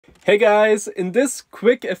Hey guys, in this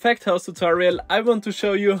quick effect house tutorial I want to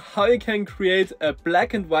show you how you can create a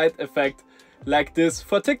black and white effect like this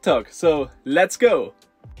for TikTok. So let's go!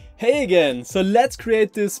 Hey again, so let's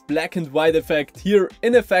create this black and white effect here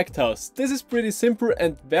in Effect House. This is pretty simple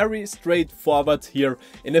and very straightforward here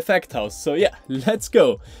in Effect House. So yeah, let's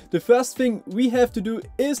go. The first thing we have to do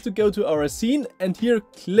is to go to our scene and here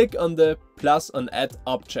click on the plus on add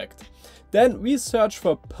object. Then we search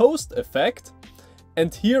for post effect.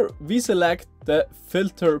 And here we select the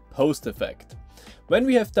filter post effect. When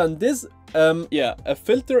we have done this, a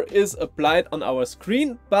filter is applied on our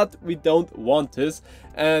screen, but we don't want this.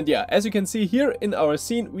 And yeah, as you can see here in our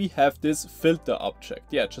scene, we have this filter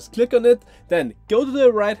object. Yeah, just click on it, then go to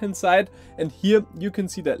the right hand side, and here you can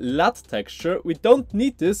see the LUT texture. We don't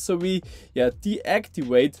need this, so we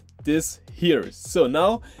deactivate this here. So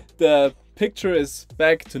now the picture is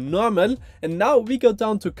back to normal, and now we go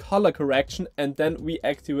down to color correction and then we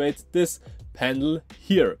activate this panel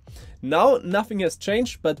here. Now nothing has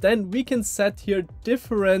changed, but then we can set here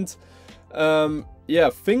different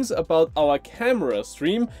things about our camera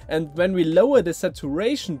stream, and when we lower the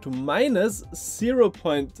saturation to minus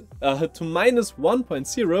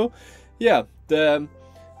 1.0, the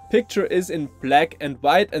picture is in black and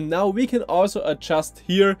white. And now we can also adjust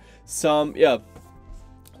here some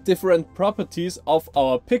different properties of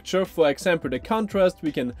our picture. For example, the contrast,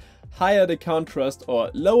 we can higher the contrast or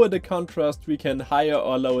lower the contrast, we can higher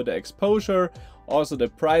or lower the exposure, also the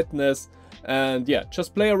brightness, and yeah,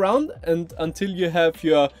 just play around and until you have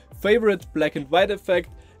your favorite black and white effect,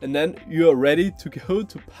 and then you're ready to go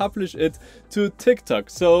to publish it to TikTok.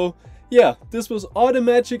 So yeah, this was all the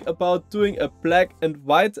magic about doing a black and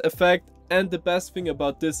white effect. And the best thing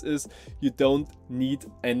about this is you don't need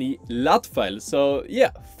any LUT file. So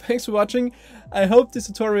yeah, thanks for watching. I hope this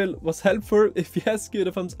tutorial was helpful. If yes, give it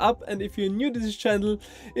a thumbs up. And if you're new to this channel,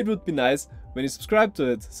 it would be nice when you subscribe to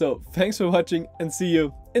it. So thanks for watching and see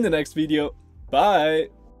you in the next video.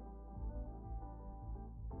 Bye!